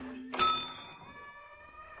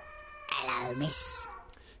Hello, miss.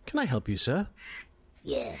 Can I help you, sir?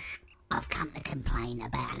 Yeah, I've come to complain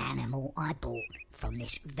about an animal I bought from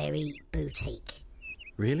this very boutique.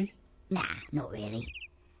 Really? Nah, not really.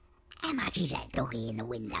 How much is that doggy in the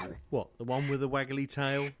window? What, the one with the waggly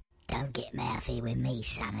tail? Don't get mouthy with me,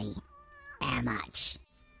 sonny. How much?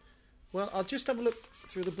 Well, I'll just have a look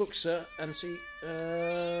through the book, sir, and see.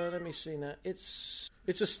 Let me see now. It's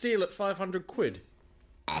a steal at 500 quid.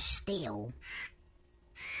 A steal?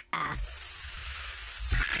 A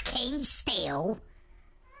fucking steal?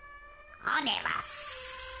 I never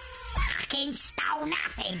fucking stole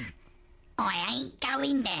nothing. I ain't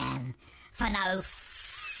going down for no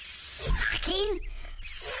fucking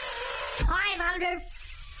 500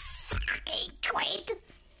 fucking quid.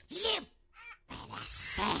 You better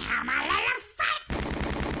say I'm a little fat.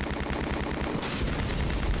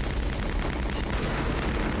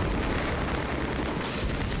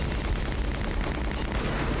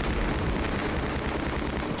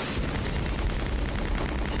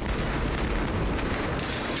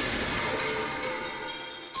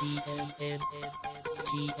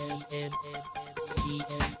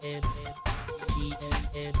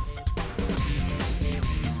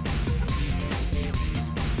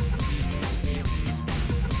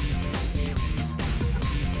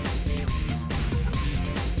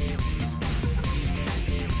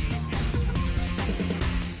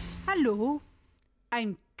 Hello,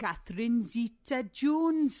 I'm Catherine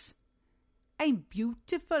Zeta-Jones. I'm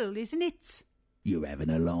beautiful, isn't it? You're having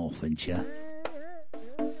a laugh, aren't you?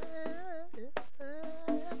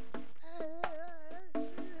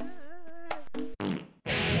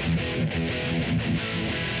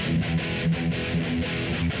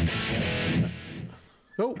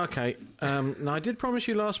 Oh, okay. Now, I did promise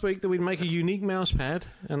you last week that we'd make a unique mouse pad,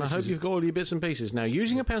 and I hope you've got all your bits and pieces. Now,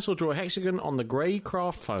 using a pencil, draw a hexagon on the grey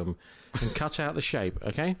craft foam and cut out the shape,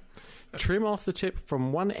 okay? Trim off the tip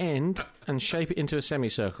from one end and shape it into a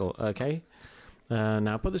semicircle, okay?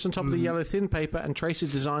 Now, put this on top of the yellow thin paper and trace a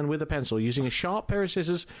design with a pencil. Using a sharp pair of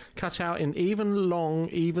scissors, cut out in long,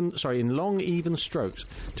 even strokes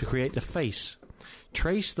to create the face.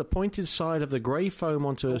 Trace the pointed side of the grey foam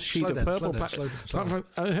onto a sheet of purple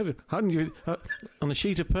on a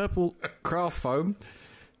sheet of purple craft foam.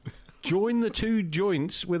 Join the two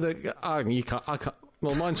joints with a. I can't.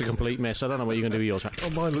 Well, mine's a complete mess. I don't know what you're going to do with yours. Oh,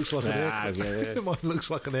 mine looks like an airplane. Mine looks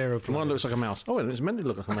like an aeroplane. Mine looks like a mouse. Oh, it's meant to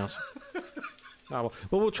look like a mouse. Oh,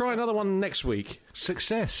 well, we'll try another one next week.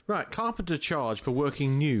 Success. Right, carpenter charged for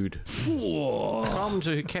working nude. Whoa.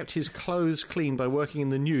 Carpenter who kept his clothes clean by working in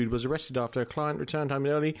the nude was arrested after a client returned home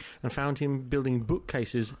early and found him building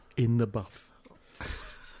bookcases in the buff.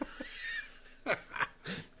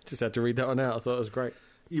 Just had to read that one out. I thought it was great.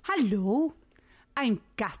 Hello, I'm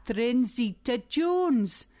Catherine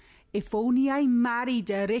Zeta-Jones. If only I married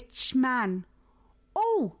a rich man.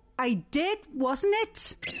 Oh, I did, wasn't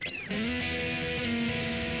it?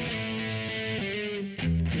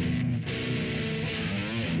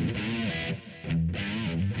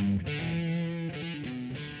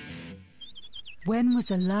 When was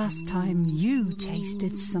the last time you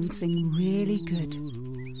tasted something really good?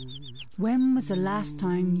 When was the last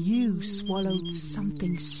time you swallowed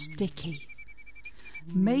something sticky?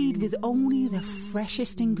 Made with only the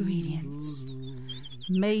freshest ingredients.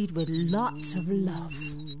 Made with lots of love.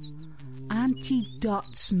 Auntie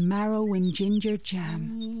Dot's marrow and ginger jam.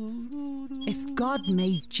 If God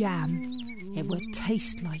made jam, it would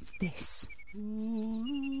taste like this.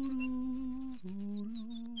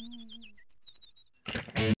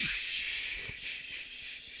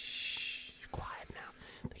 Quiet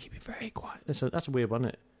now. They keep it very quiet. That's a weird one,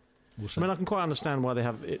 isn't it? What's I mean, that? I can quite understand why they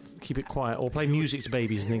have it. Keep it quiet or play music to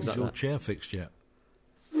babies and things like Is your that. chair fixed yet?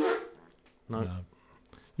 No.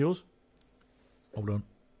 Yours? Hold on.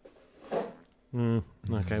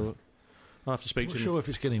 Okay, well, I'll have to speak I'm to not him. sure if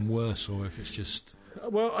it's getting worse or if it's just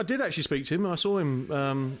Well, I did actually speak to him. I saw him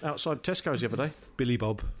outside Tesco's the other day. Billy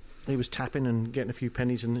Bob. He was tapping and getting a few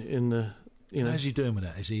pennies in the. You know, How's he doing with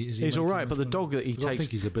that? Is he he's all right, but the dog that he 'Cause takes, I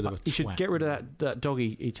think he's a bit of a he should twat. get rid of that dog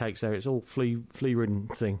he takes there. It's all flea-ridden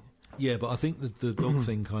thing. Yeah, but I think that the dog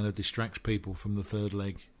thing kind of distracts people from the third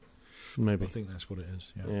leg. Maybe. I think that's what it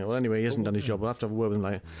is. Yeah. Yeah, well, anyway, he hasn't done his job. We'll have to have a word with him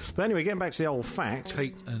later. But anyway, getting back to the old fact.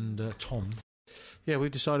 Kate and Tom. Yeah,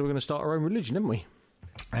 we've decided we're going to start our own religion, haven't we?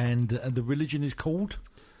 And the religion is called?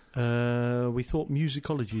 We thought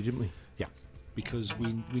musicology, didn't we? Yeah, because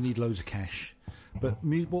we need loads of cash. But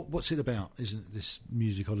what's it about? Isn't it this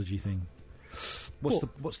musicology thing?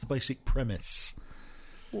 What's the basic premise?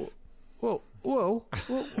 Well.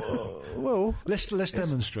 Let's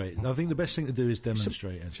demonstrate. I think the best thing to do is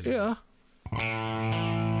demonstrate. Actually, Yeah.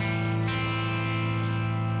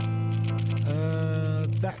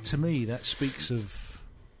 to me, that speaks of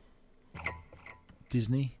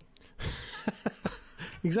Disney.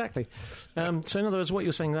 Exactly. So in other words, what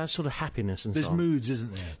you're saying, that's sort of happiness and There's so on. moods,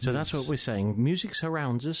 isn't there? So that's what we're saying. Music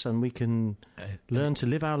surrounds us, and we can learn to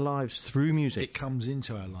live our lives through music. It comes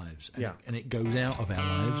into our lives, and, Yeah. and it goes out of our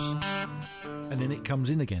lives, and then it comes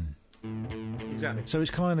in again. Exactly. So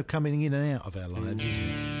it's kind of coming in and out of our lives, isn't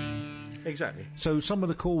it? Exactly. So some of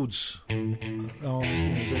the chords are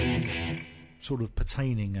very sort of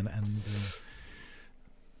pertaining and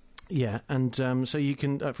Yeah, and so you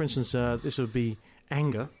can, for instance, this would be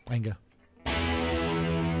anger. anger.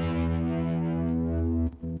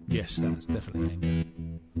 Yes, that's definitely anger.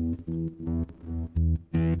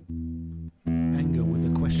 Anger with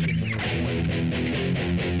the questioning of why.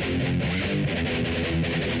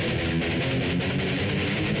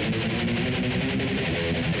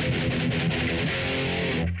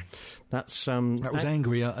 That's That was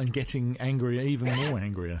angrier and getting angrier, even more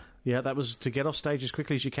angrier. Yeah, that was to get off stage as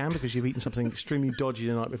quickly as you can because you've eaten something extremely dodgy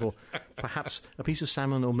the night before. Perhaps a piece of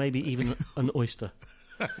salmon or maybe even an oyster.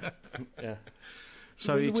 Yeah.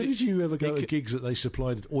 So when did you ever go to gigs that they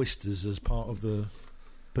supplied oysters as part of the...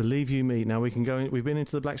 Believe you me, now we can go in, we've been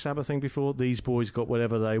into the Black Sabbath thing before. These boys got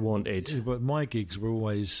whatever they wanted. But my gigs were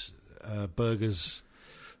always burgers.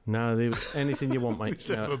 No, there was anything you want, mate.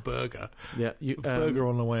 Instead of a burger. Yeah, Burger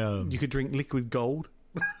on the way home. You could drink liquid gold.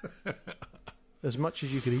 As much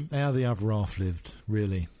as you could eat. How the other half lived,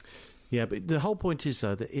 really. Yeah, but the whole point is,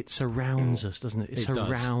 though, that it surrounds us, doesn't it? It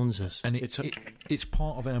surrounds us. And it's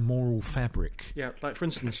part of our moral fabric. Yeah, like, for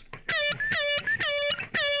instance...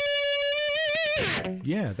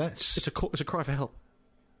 Yeah, that's... It's a cry for help.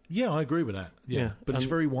 Yeah, I agree with that. Yeah. But it's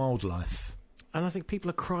very wildlife. And I think people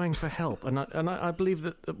are crying for help, and I believe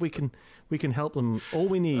that we can help them. All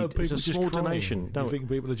we need is a small donation. I think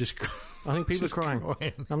people are just I think people are crying.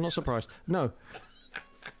 I'm not surprised. No.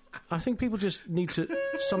 I think people just need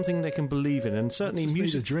something they can believe in, and certainly just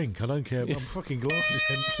music. Need a drink. I don't care. My fucking glass is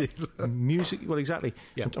empty. Music. Well, exactly.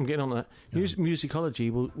 Yeah. I'm getting on that.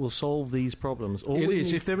 Musicology will solve these problems. It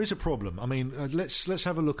is. If there is a problem, I mean, let's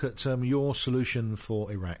have a look at your solution for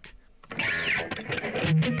Iraq.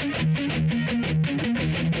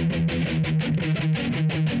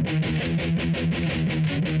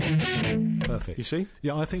 Perfect. You see?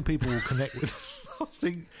 Yeah, I think people will connect with. I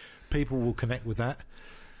think people will connect with that.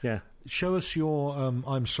 Yeah. Show us your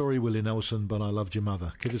I'm sorry, Willie Nelson, but I loved your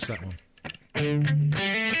mother. Give us that one.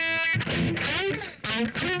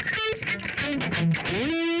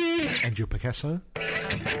 And your Picasso.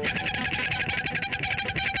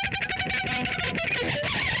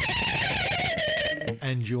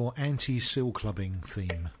 And your anti-seal clubbing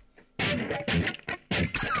theme.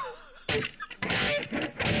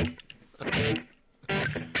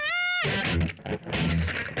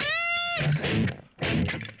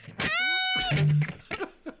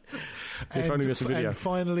 If only there's a video. And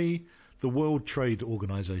finally, the World Trade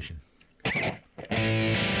Organization.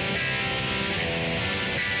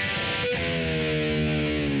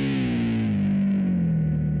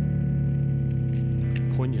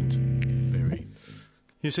 Poignant. Very.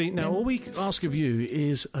 You see, now all we ask of you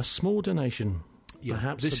is a small donation. Yeah,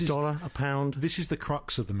 Perhaps this is $1, a pound, This is the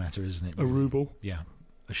crux of the matter, isn't it? a ruble. Yeah.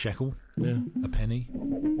 A shekel, Yeah. a penny,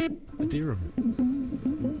 a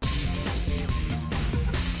dirham.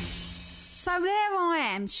 So there I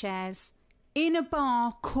am, Shaz, in a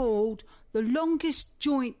bar called The Longest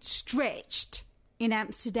Joint Stretched in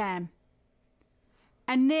Amsterdam.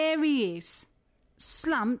 And there he is,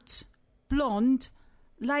 slumped, blonde,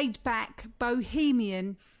 laid back,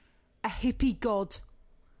 bohemian, a hippie god.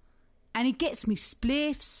 And he gets me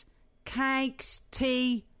spliffs, cakes,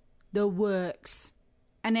 tea, the works.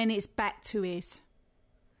 And then it's back to his.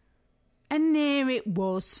 And there it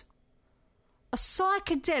was. A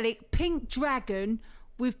psychedelic pink dragon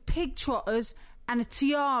with pig trotters and a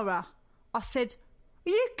tiara. I said, "Are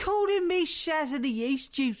you calling me Shaz of the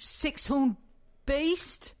East, you six-horned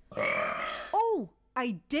beast?" Oh,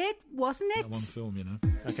 I did, wasn't it? That one film, you know.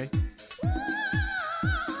 Okay.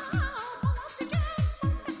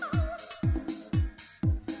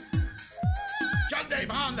 Hyundai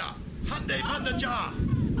Honda! Hyundai Honda Jar!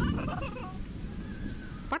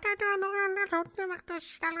 What I don't know about the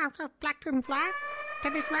style of black and white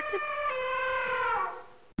that is record.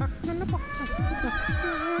 Papa,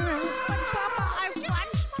 I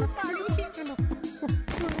want somebody.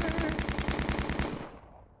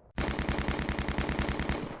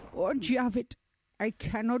 Oh, Javid, I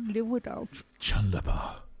cannot live without.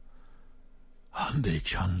 Chandapa. Hyundai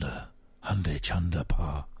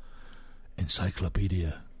Chandapa.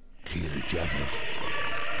 Encyclopedia. Kill Javid.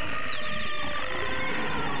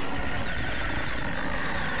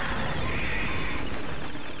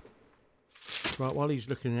 Right, while he's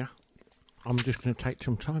looking there, I'm just going to take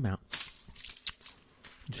some time out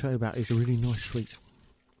to tell you about these really nice sweets.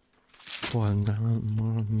 Oh,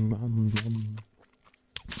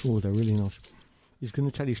 they're really nice. He's going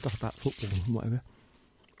to tell you stuff about football and whatever.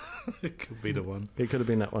 It could be the one. It could have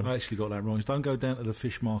been that one. I actually got that wrong. Don't go down to the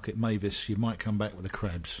fish market, Mavis. You might come back with the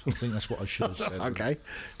crabs. I think that's what I should have said. Okay.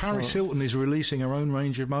 Paris Hilton is releasing her own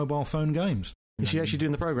range of mobile phone games. Is she actually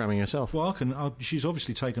doing the programming herself? Well, she's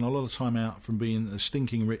obviously taken a lot of time out from being a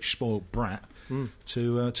stinking rich, spoiled brat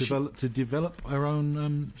to develop her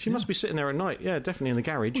own. She must be sitting there at night. Yeah, definitely in the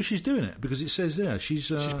garage. Well, she's doing it because it says there she's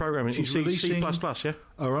programming. She's C++, releasing yeah.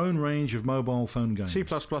 her own range of mobile phone games. C++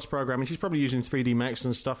 programming. She's probably using 3D Max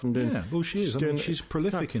and stuff and doing. Yeah, well, she is. I mean, she's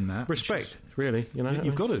prolific in that. Respect, really. You know,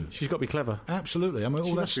 you've got to. She's got to be clever. Absolutely. I mean,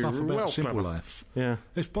 all that stuff about well simple clever. life. Yeah,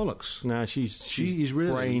 it's bollocks. No, she is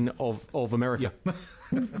really brain of America. Yeah.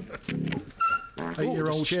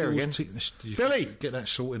 8-year-old chair again. Billy, get that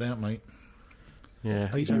sorted out, mate. Yeah,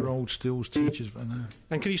 8-year-old stills teachers.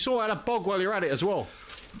 And can you sort out a bog while you're at it as well?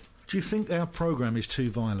 Do you think our programme is too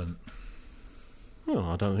violent? Well,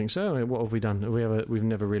 I don't think so. I mean, what have we done? We've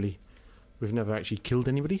never actually killed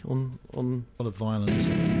anybody on a lot of violence.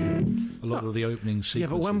 A lot of the opening sequences. Yeah,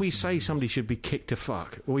 but when we say somebody should be kicked to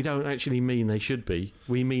fuck, we don't actually mean they should be.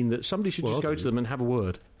 We mean that somebody should just go to them and have a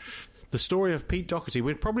word. The story of Pete Doherty,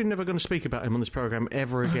 we're probably never going to speak about him on this programme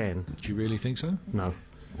ever again. Do you really think so? No.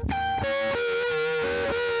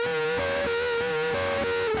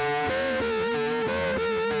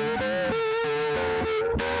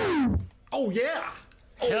 Oh, yeah!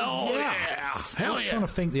 Hell yeah! I was trying to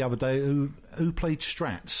think the other day who played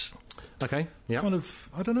Strats. Okay, yeah. Kind of,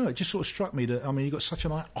 I don't know, it just sort of struck me that, I mean, you got such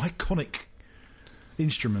an iconic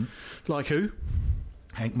instrument. Like who?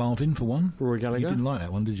 Hank Marvin, for one. Roy Gallagher. You didn't like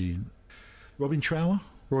that one, did you? Robin Trower.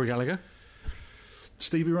 Roy Gallagher.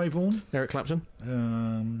 Stevie Ray Vaughan. Eric Clapton.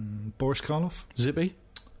 Boris Karloff. Zippy.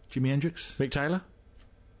 Jimi Hendrix. Mick Taylor.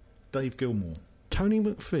 Dave Gilmour. Tony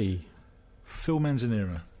McPhee. Phil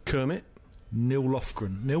Manzanera. Kermit. Nils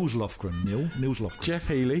Lofgren. Jeff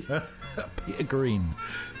Healey. Peter Green.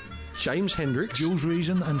 James Hendricks. Jules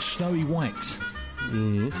Reason and Snowy White.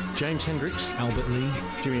 James Hendricks. Albert Lee.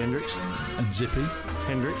 Jimi Hendrix. And Zippy.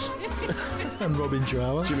 Hendrix. And Robin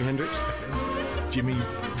Trower. Jimi Hendrix. Jimmy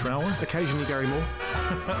Trower. Occasionally Gary Moore.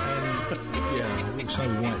 And, yeah,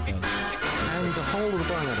 Snowy White does. And the whole of the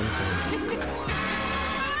Brian Adams.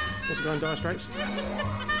 What's the guy in Dire Straits?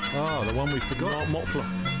 Oh, the one we forgot. Mottfler.